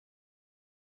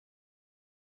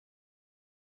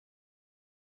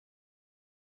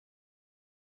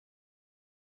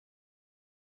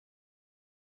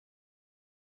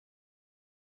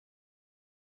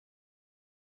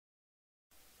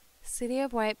City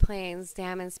of White Plains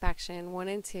Dam Inspection 1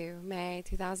 and 2, May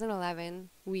 2011,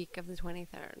 week of the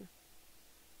 23rd.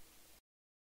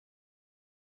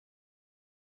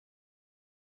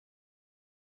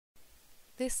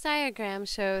 This diagram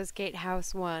shows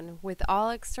Gatehouse 1 with all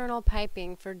external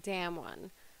piping for Dam 1.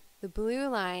 The blue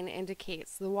line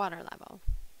indicates the water level.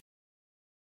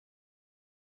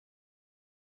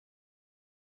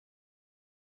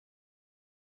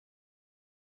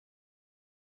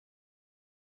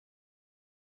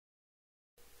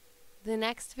 The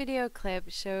next video clip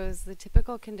shows the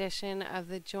typical condition of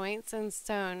the joints and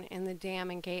stone in the dam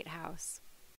and gatehouse.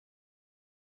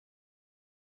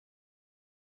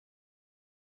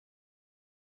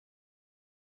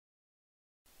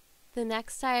 The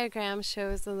next diagram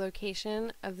shows the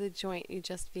location of the joint you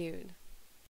just viewed.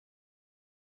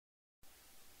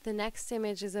 The next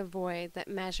image is a void that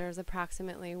measures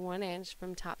approximately 1 inch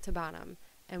from top to bottom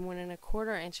and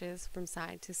 1¼ inches from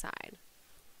side to side.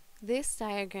 This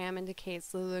diagram indicates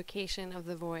the location of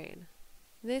the void.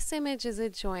 This image is a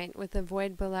joint with a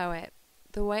void below it.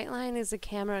 The white line is a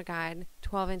camera guide,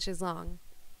 12 inches long.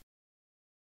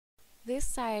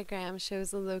 This diagram shows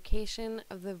the location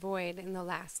of the void in the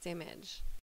last image.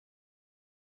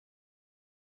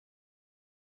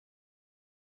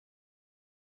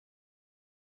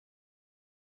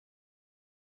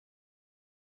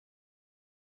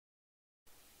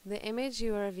 The image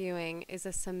you are viewing is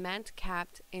a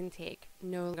cement-capped intake,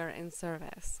 no longer in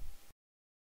service.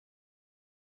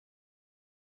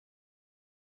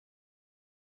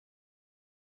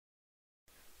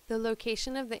 The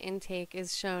location of the intake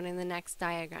is shown in the next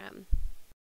diagram.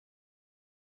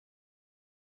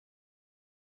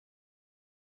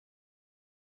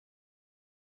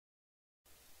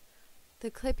 The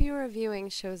clip you are viewing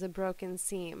shows a broken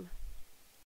seam.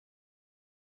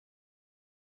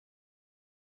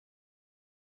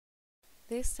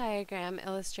 This diagram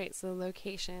illustrates the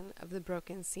location of the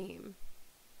broken seam.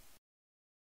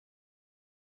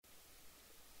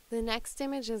 The next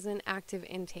image is an active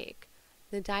intake.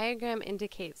 The diagram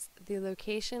indicates the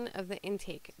location of the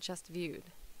intake just viewed.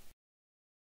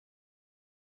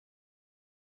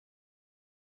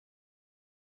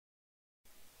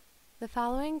 The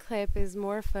following clip is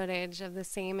more footage of the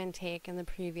same intake in the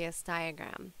previous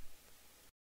diagram.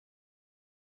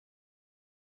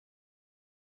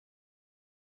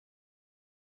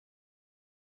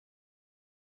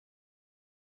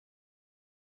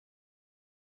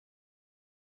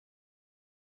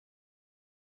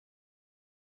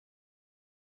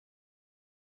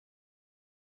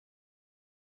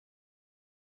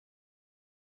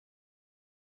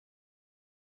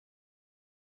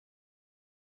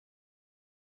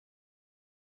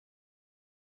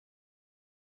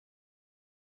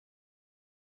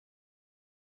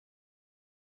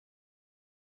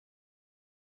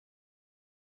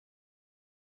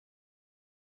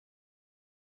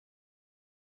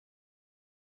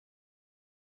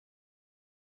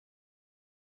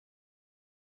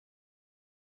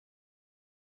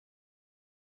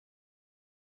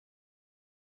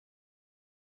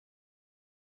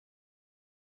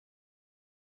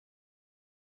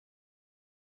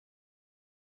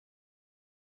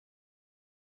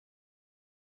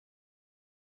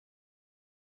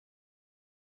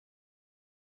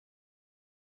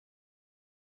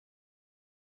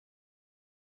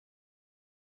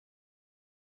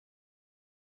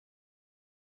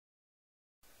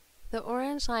 The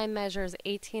orange line measures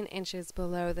 18 inches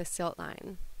below the silt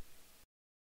line.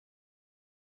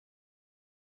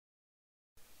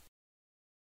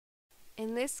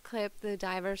 In this clip, the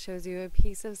diver shows you a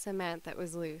piece of cement that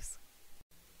was loose.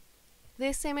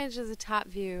 This image is a top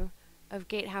view of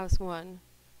Gatehouse 1.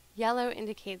 Yellow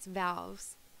indicates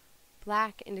valves.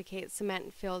 Black indicates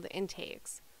cement-filled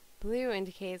intakes. Blue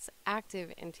indicates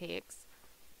active intakes.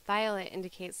 Violet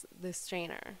indicates the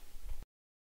strainer.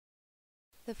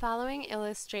 The following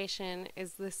illustration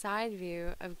is the side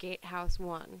view of Gatehouse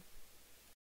 1.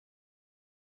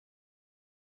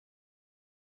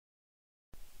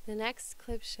 The next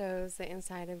clip shows the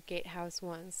inside of Gatehouse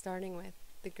 1, starting with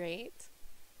the grate,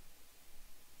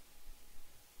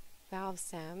 valve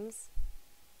stems,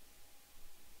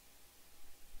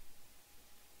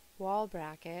 wall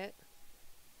bracket,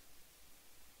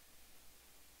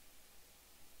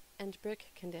 and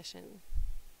brick condition.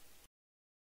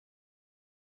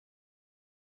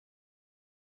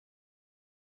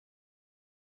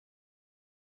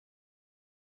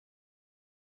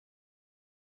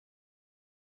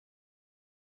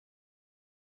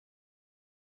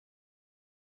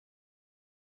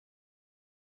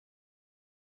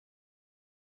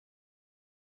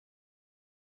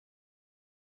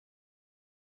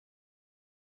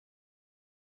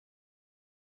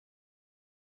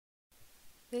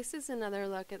 This is another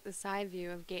look at the side view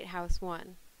of Gatehouse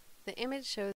 1. The image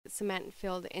shows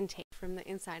cement-filled intake from the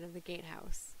inside of the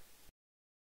gatehouse.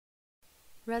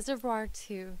 Reservoir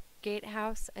 2,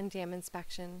 Gatehouse and Dam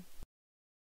Inspection.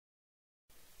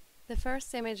 The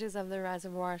first image is of the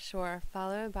reservoir shore,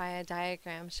 followed by a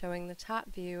diagram showing the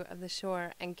top view of the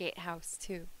shore and Gatehouse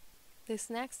 2. This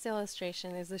next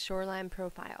illustration is the shoreline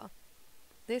profile.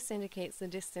 This indicates the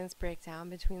distance breakdown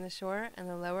between the shore and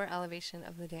the lower elevation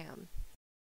of the dam.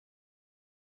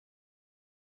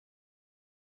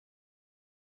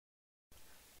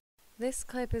 This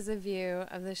clip is a view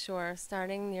of the shore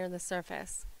starting near the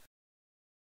surface.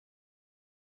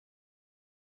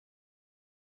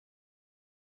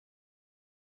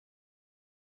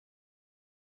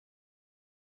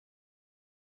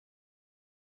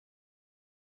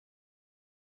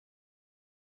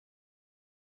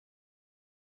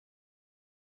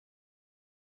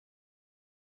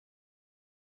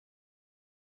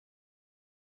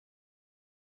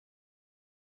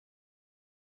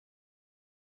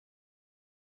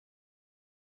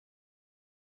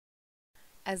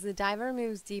 As the diver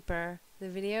moves deeper, the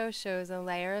video shows a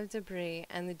layer of debris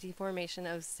and the deformation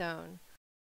of stone.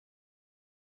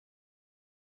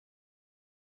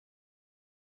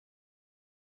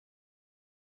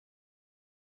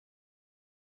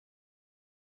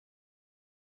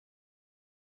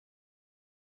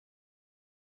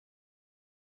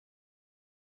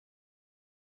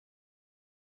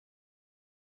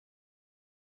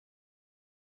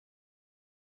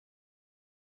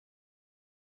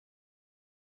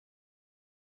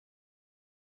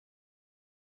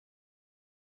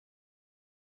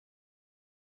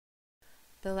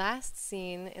 The last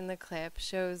scene in the clip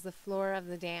shows the floor of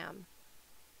the dam.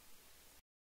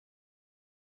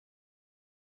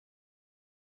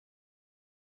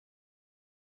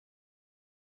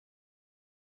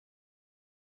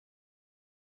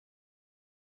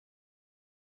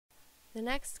 The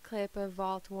next clip of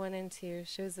Vault 1 and 2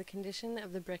 shows the condition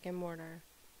of the brick and mortar.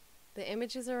 The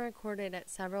images are recorded at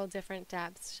several different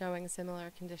depths showing similar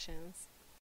conditions.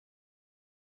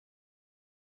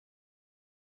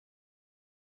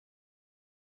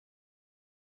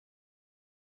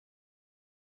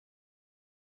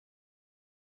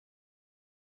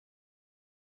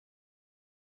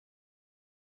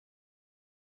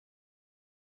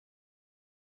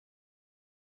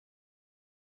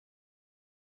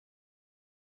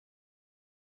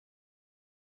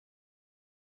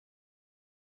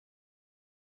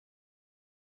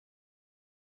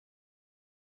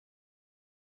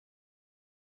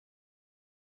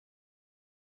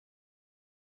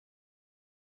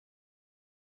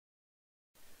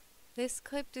 This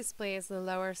clip displays the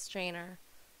lower strainer.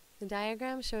 The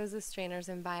diagram shows the strainers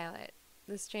in violet.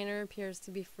 The strainer appears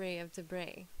to be free of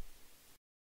debris.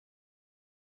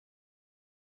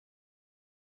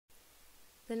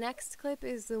 The next clip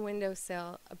is the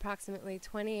windowsill, approximately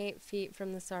 28 feet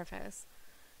from the surface.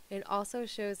 It also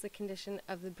shows the condition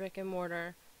of the brick and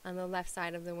mortar on the left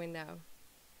side of the window.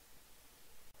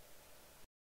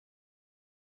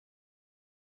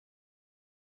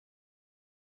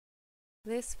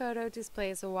 This photo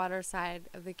displays the water side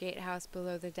of the gatehouse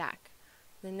below the deck.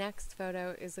 The next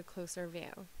photo is a closer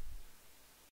view.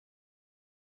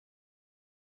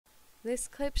 This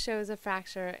clip shows a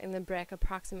fracture in the brick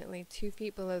approximately 2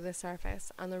 feet below the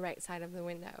surface on the right side of the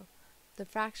window. The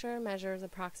fracture measures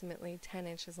approximately 10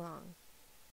 inches long.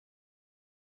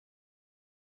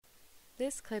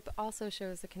 This clip also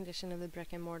shows the condition of the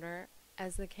brick and mortar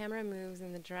as the camera moves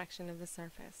in the direction of the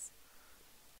surface.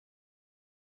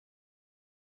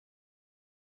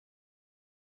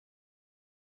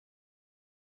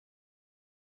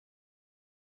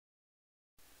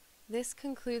 This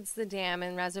concludes the dam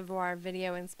and reservoir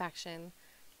video inspection.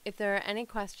 If there are any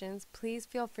questions, please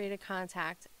feel free to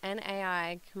contact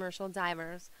NAI Commercial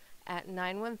Divers at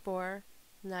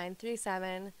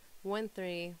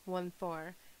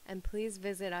 914-937-1314, and please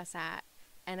visit us at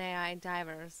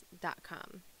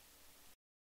naidivers.com.